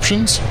media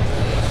options.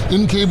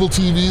 In cable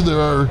TV,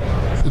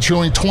 it's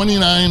showing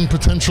 29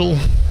 potential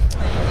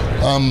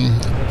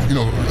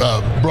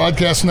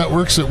broadcast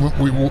networks that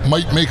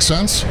might make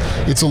sense.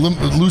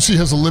 Lucy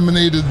has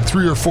eliminated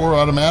 3 or 4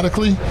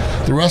 automatically.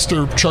 The rest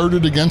are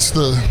charted against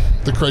the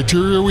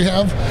criteria we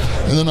have.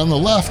 And then on the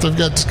left, I've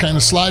got kind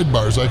of slide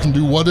bars. I can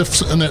do what if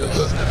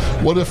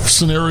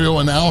scenario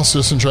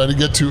analysis and try to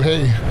get to,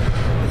 hey,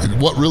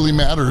 what really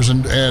matters.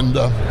 And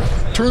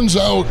turns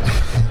out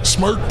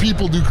smart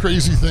people do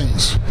crazy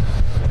things.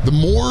 The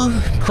more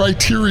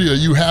criteria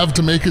you have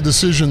to make a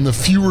decision, the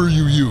fewer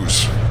you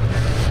use.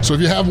 So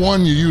if you have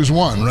 1, you use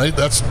 1, right?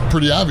 That's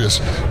pretty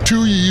obvious.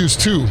 2, you use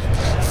 2.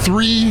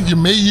 3, you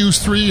may use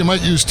 3, you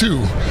might use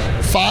 2.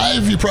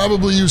 5, you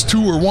probably use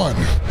 2 or 1.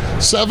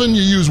 7,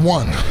 you use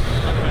 1.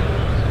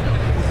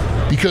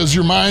 Because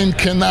your mind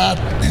cannot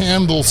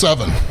handle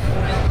 7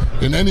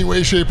 in any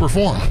way, shape, or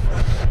form.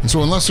 And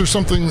so unless there's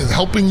something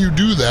helping you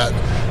do that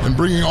and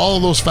bringing all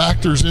of those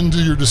factors into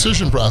your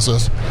decision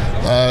process,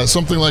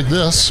 something like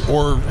this,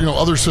 or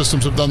other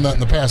systems have done that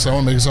in the past. I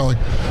want to make it sound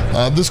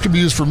like this could be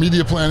used for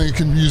media planning, it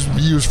can be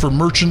used for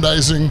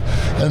merchandising,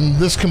 and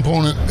this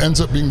component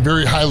ends up being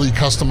very highly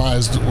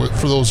customized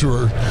for those who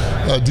are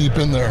deep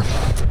in there.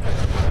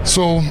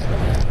 So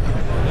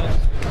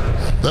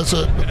that's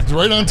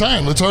right on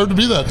time. It's hard to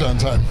be that on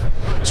time.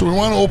 So we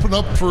want to open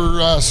up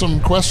for some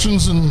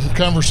questions and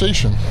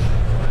conversation.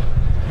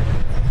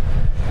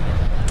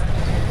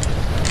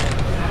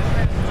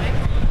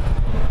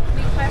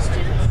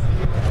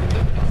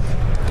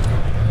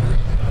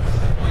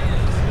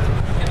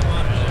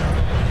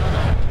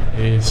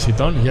 Is it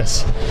on?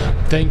 Yes.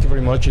 Thank you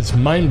very much. It's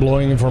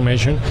mind-blowing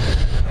information.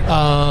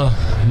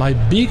 My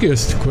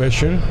biggest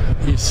question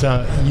is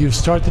you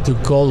started to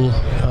call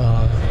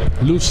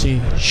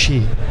Lucy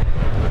she.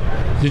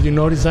 Did you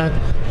notice that?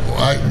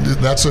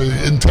 That's an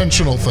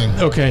intentional thing.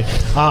 Okay.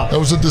 That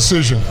was a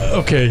decision.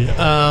 Okay.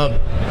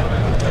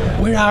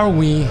 Where are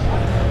we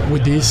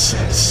with this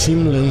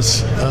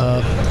seamless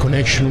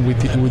connection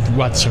with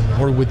Watson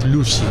or with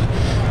Lucy?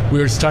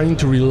 we are starting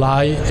to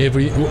rely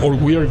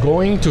we are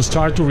going to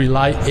start to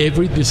rely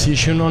every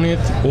decision on it,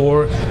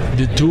 or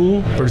the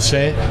tool per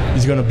se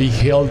is going to be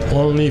held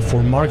only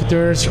for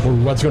marketers, or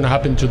what's going to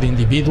happen to the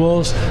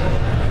individuals?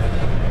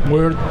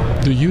 Where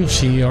do you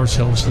see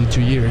ourselves in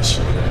 2 years?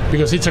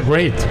 Because it's a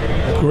great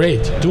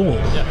tool,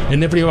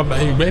 and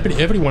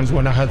everyone's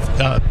want to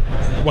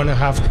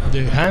have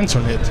the hands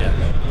on it.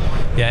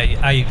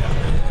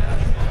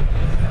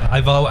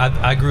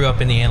 I grew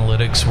up in the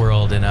analytics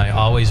world, and I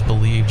always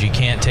believed you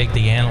can't take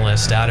the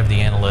analyst out of the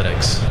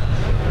analytics.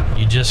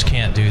 You just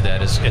can't do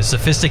that. As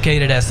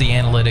sophisticated as the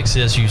analytics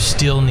is, you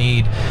still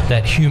need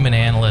that human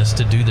analyst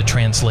to do the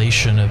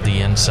translation of the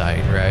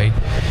insight, right?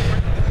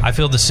 I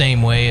feel the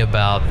same way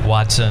about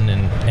Watson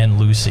and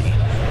Lucy.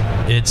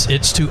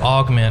 It's to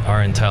augment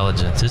our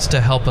intelligence. It's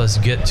to help us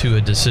get to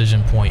a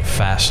decision point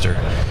faster.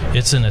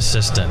 It's an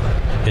assistant.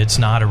 It's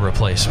not a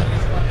replacement.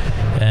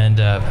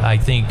 And I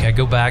think I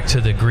go back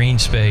to the green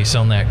space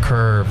on that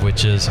curve,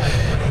 which is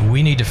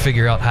we need to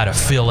figure out how to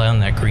fill in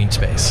that green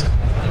space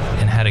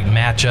and how to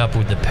match up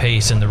with the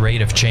pace and the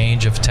rate of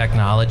change of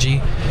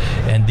technology.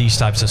 And these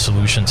types of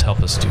solutions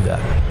help us do that.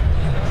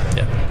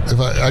 Yeah. If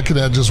I could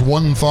add just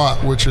one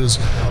thought, which is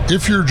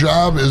if your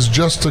job is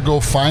just to go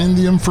find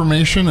the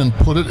information and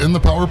put it in the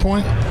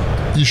PowerPoint,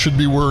 you should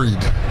be worried.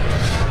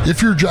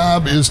 If your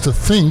job is to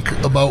think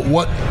about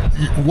what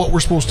we're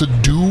supposed to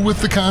do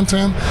with the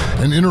content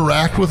and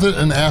interact with it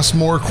and ask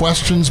more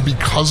questions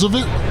because of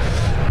it,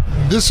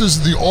 this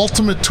is the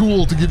ultimate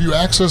tool to give you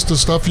access to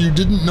stuff you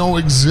didn't know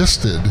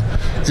existed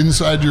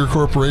inside your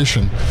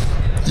corporation.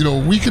 You know,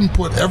 we can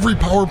put every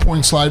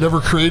PowerPoint slide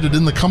ever created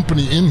in the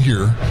company in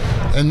here,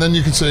 and then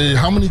you can say,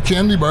 how many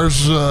candy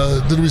bars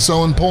did we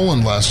sell in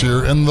Poland last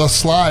year? And the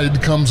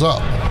slide comes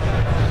up.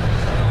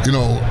 You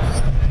know,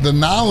 the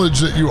knowledge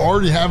that you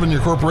already have in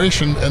your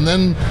corporation and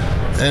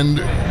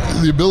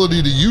the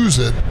ability to use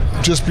it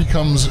just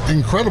becomes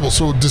incredible.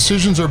 So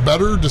decisions are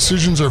better,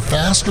 decisions are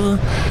faster,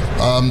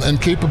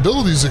 and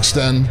capabilities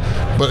extend.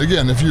 But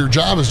again, if your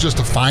job is just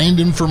to find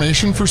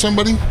information for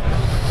somebody,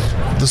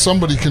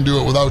 somebody can do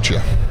it without you.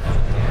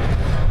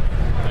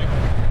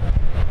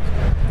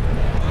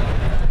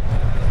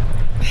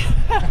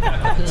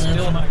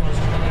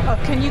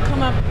 Can you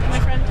come up, my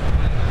friend?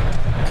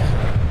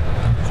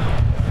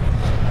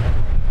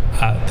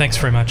 Thanks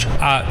very much.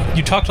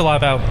 You talked a lot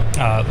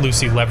about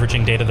Lucy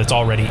leveraging data that's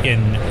already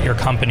in your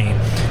company.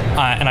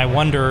 And I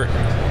wonder,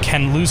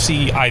 can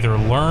Lucy either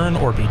learn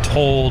or be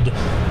told,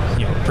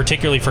 you know,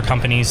 particularly for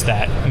companies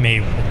that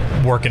may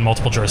work in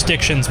multiple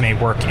jurisdictions, may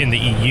work in the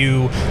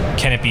EU,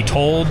 can it be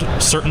told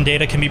certain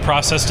data can be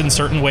processed in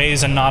certain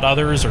ways and not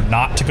others, or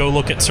not to go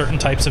look at certain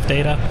types of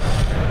data?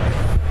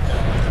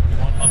 You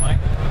want my mic?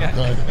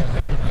 Yeah.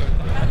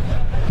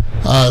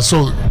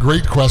 So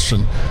great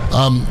question.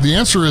 The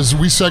answer is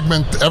we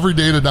segment every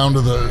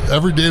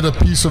data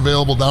piece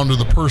available down to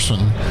the person,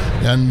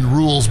 and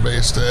rules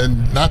based,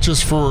 and not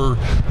just for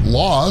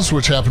laws,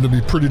 which happen to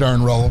be pretty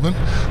darn relevant,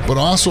 but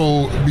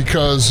also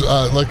because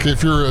like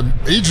if you're an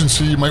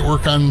agency, you might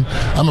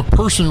I'm a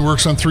person who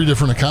works on 3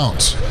 different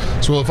accounts.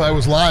 So if I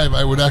was live,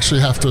 I would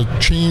actually have to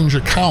change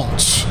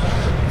accounts,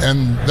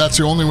 and that's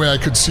the only way I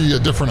could see a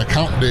different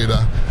account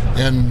data.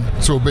 And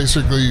so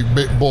basically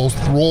both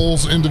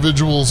roles,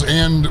 individuals,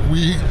 and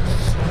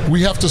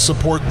we have to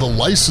support the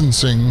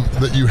licensing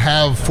that you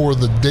have for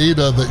the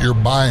data that you're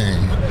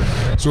buying.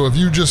 So if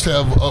you just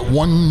have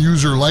one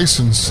user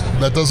license,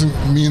 that doesn't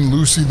mean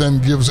Lucy then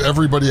gives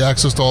everybody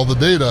access to all the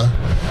data.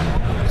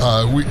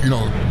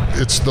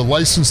 It's the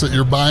license that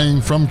you're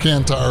buying from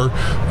Kantar,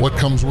 what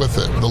comes with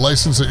it. The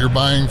license that you're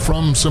buying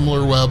from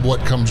SimilarWeb, what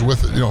comes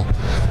with it.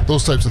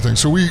 Those types of things.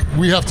 So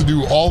we have to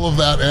do all of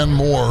that and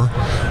more.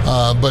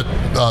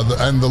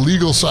 And the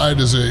legal side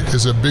is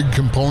a big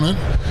component.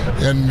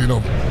 And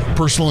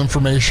personal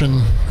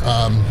information.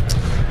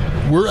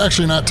 We're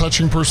actually not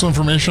touching personal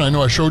information. I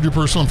know I showed you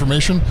personal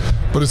information,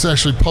 but it's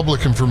actually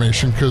public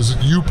information because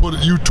you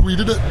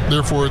tweeted it.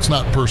 Therefore, it's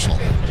not personal.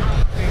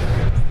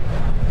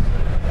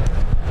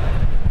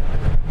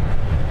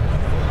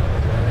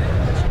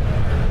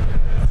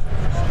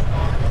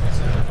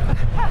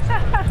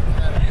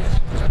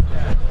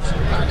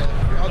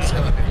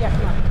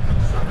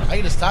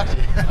 Talk to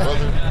you.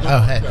 Oh,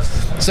 hey.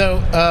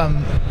 So,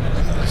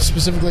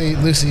 specifically,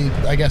 Lucy,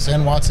 I guess,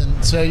 and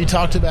Watson. So you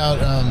talked about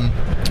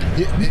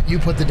you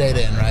put the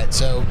data in, right?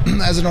 So,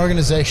 as an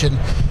organization,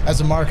 as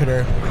a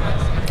marketer,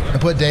 I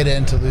put data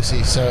into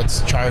Lucy. So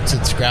it's charts,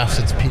 it's graphs,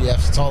 it's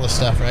PDFs, it's all this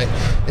stuff, right?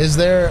 Is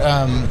there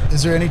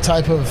any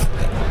type of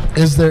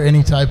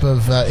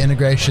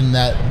integration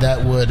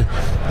that would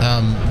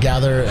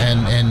gather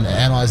and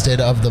analyze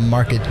data of the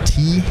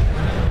marketee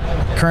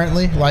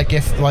currently? Like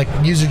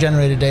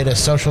user-generated data,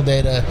 social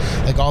data,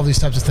 like all these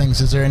types of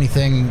things. Is there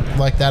anything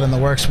like that in the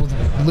works with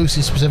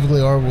Lucy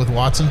specifically or with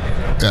Watson?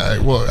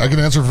 Well, I can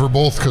answer for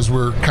both because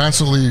we're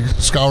constantly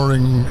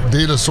scouring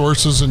data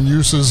sources and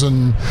uses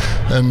and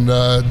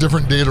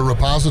different data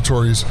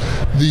repositories.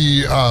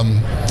 The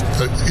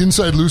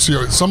inside Lucy,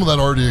 some of that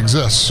already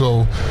exists.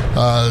 So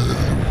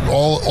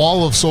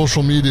all of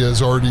social media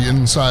is already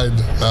inside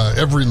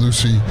every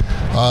Lucy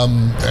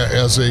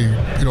as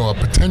a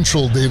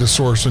potential data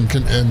source and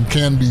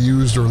can be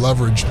used or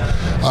leveraged.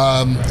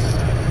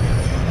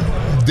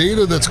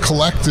 Data that's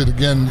collected,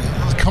 again,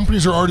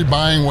 companies are already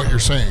buying what you're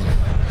saying.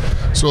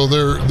 So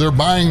they're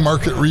buying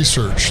market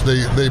research.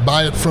 They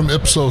buy it from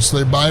Ipsos.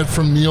 They buy it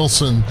from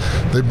Nielsen.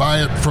 They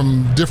buy it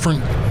from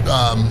different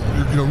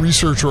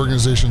research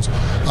organizations.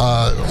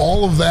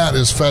 All of that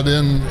is fed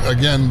in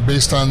again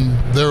based on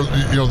their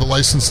the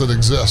license that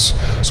exists.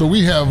 So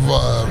we have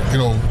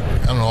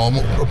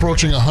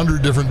approaching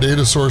 100 different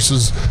data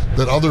sources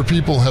that other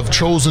people have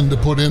chosen to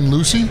put in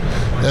Lucy,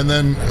 and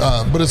then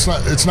but it's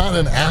not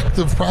an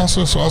active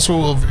process.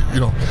 Also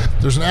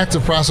there's an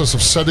active process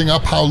of setting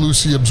up how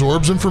Lucy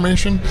absorbs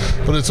information,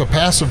 but it's a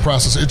passive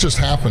process. It just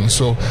happens.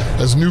 So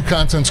as new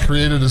content's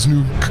created, as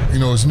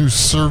new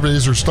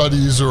surveys or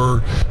studies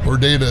or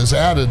data is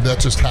added, that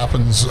just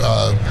happens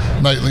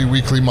nightly,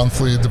 weekly,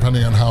 monthly,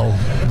 depending on how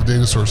the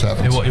data source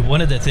happens.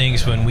 One of the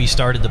things when we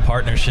started the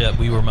partnership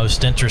we were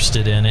most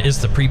interested in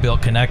is the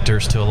pre-built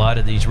connectors to a lot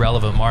of these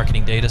relevant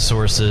marketing data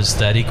sources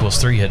that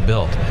Equals3 had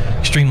built.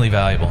 Extremely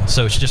valuable.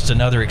 So it's just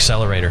another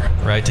accelerator,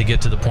 right, to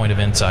get to the point of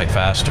insight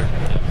faster.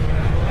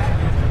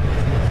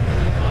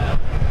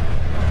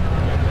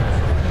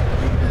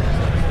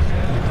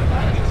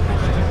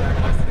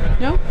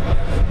 No?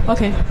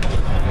 Okay.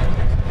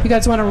 You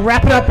guys want to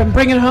wrap it up and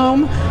bring it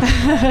home?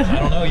 I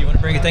don't know. You want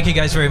to bring it? Thank you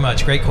guys very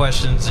much. Great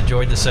questions.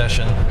 Enjoyed the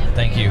session.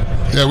 Thank you.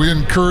 Yeah, we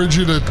encourage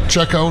you to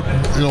check out.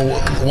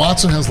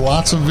 Watson has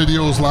lots of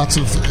videos, lots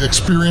of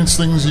experience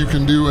things you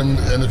can do, and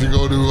if you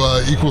go to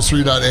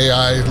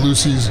equals3.ai,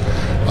 Lucy's,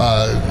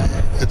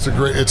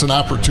 it's an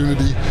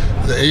opportunity.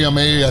 The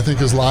AMA, I think,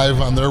 is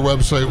live on their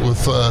website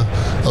with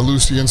a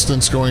Lucy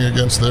instance going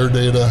against their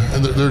data,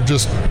 and they're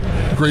just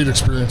great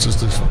experiences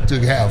to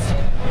have.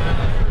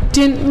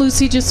 Didn't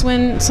Lucy just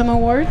win some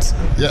awards?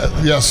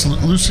 Yes.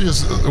 Lucy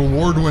is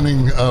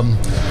award-winning.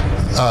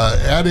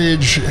 Ad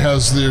Age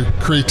has the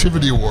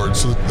Creativity Award,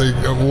 so they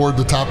award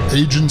the top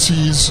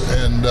agencies.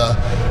 And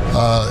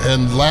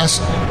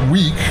last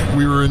week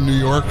we were in New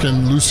York,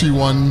 and Lucy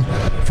won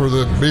for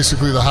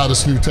basically the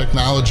hottest new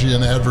technology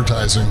in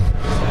advertising,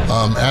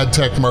 ad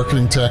tech,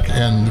 marketing tech,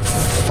 and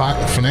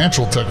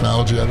financial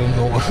technology. I don't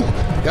know.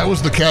 That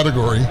was the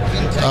category.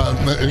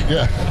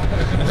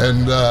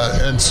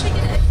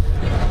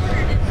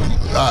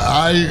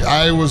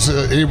 I was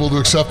able to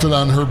accept it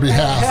on her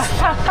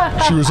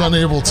behalf. She was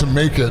unable to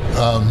make it.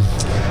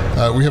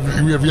 We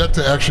have yet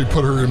to actually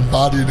put her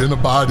embodied in a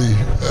body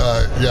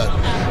yet.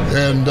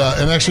 And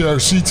actually our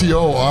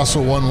CTO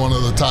also won one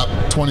of the top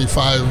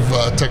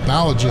 25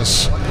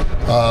 technologists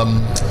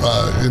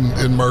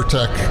in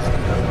MarTech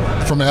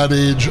from Ad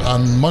Age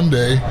on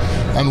Monday.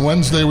 On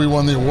Wednesday we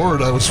won the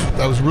award. I was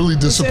really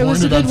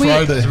disappointed on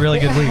Friday. It was a really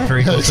good week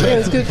for Equals3. It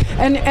was good.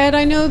 And Ed,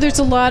 I know there's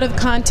a lot of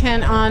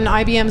content on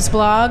IBM's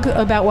blog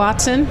about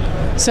Watson.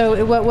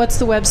 So what's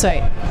the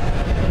website?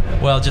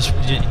 Well, just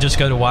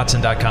go to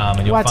watson.com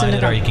and you'll find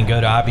it, or you can go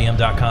to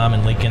ibm.com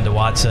and link into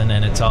Watson,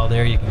 and it's all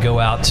there. You can go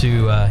out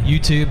to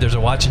YouTube. There's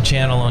a Watson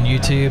channel on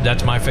YouTube.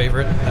 That's my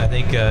favorite, I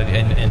think,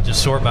 and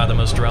just sort by the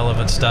most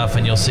relevant stuff,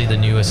 and you'll see the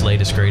newest,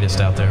 latest,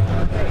 greatest out there.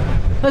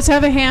 Let's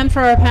have a hand for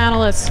our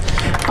panelists.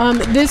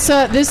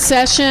 This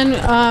session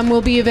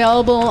will be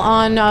available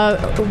on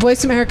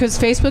Voice America's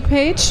Facebook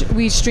page.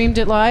 We streamed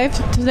it live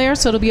to there,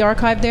 so it'll be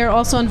archived there.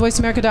 Also on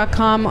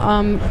voiceamerica.com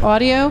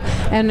audio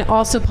and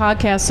also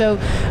podcast. So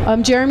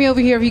Jeremy over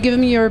here, if you give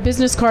him your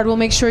business card, we'll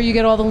make sure you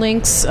get all the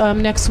links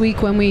next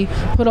week when we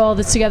put all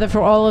this together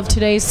for all of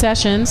today's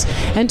sessions.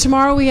 And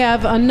tomorrow we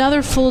have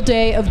another full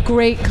day of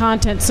great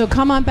content. So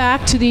come on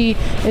back to the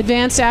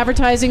Advanced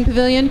Advertising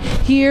Pavilion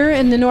here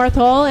in the North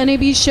Hall,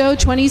 NAB Show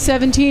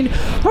 2017.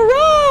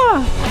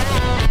 Hurrah!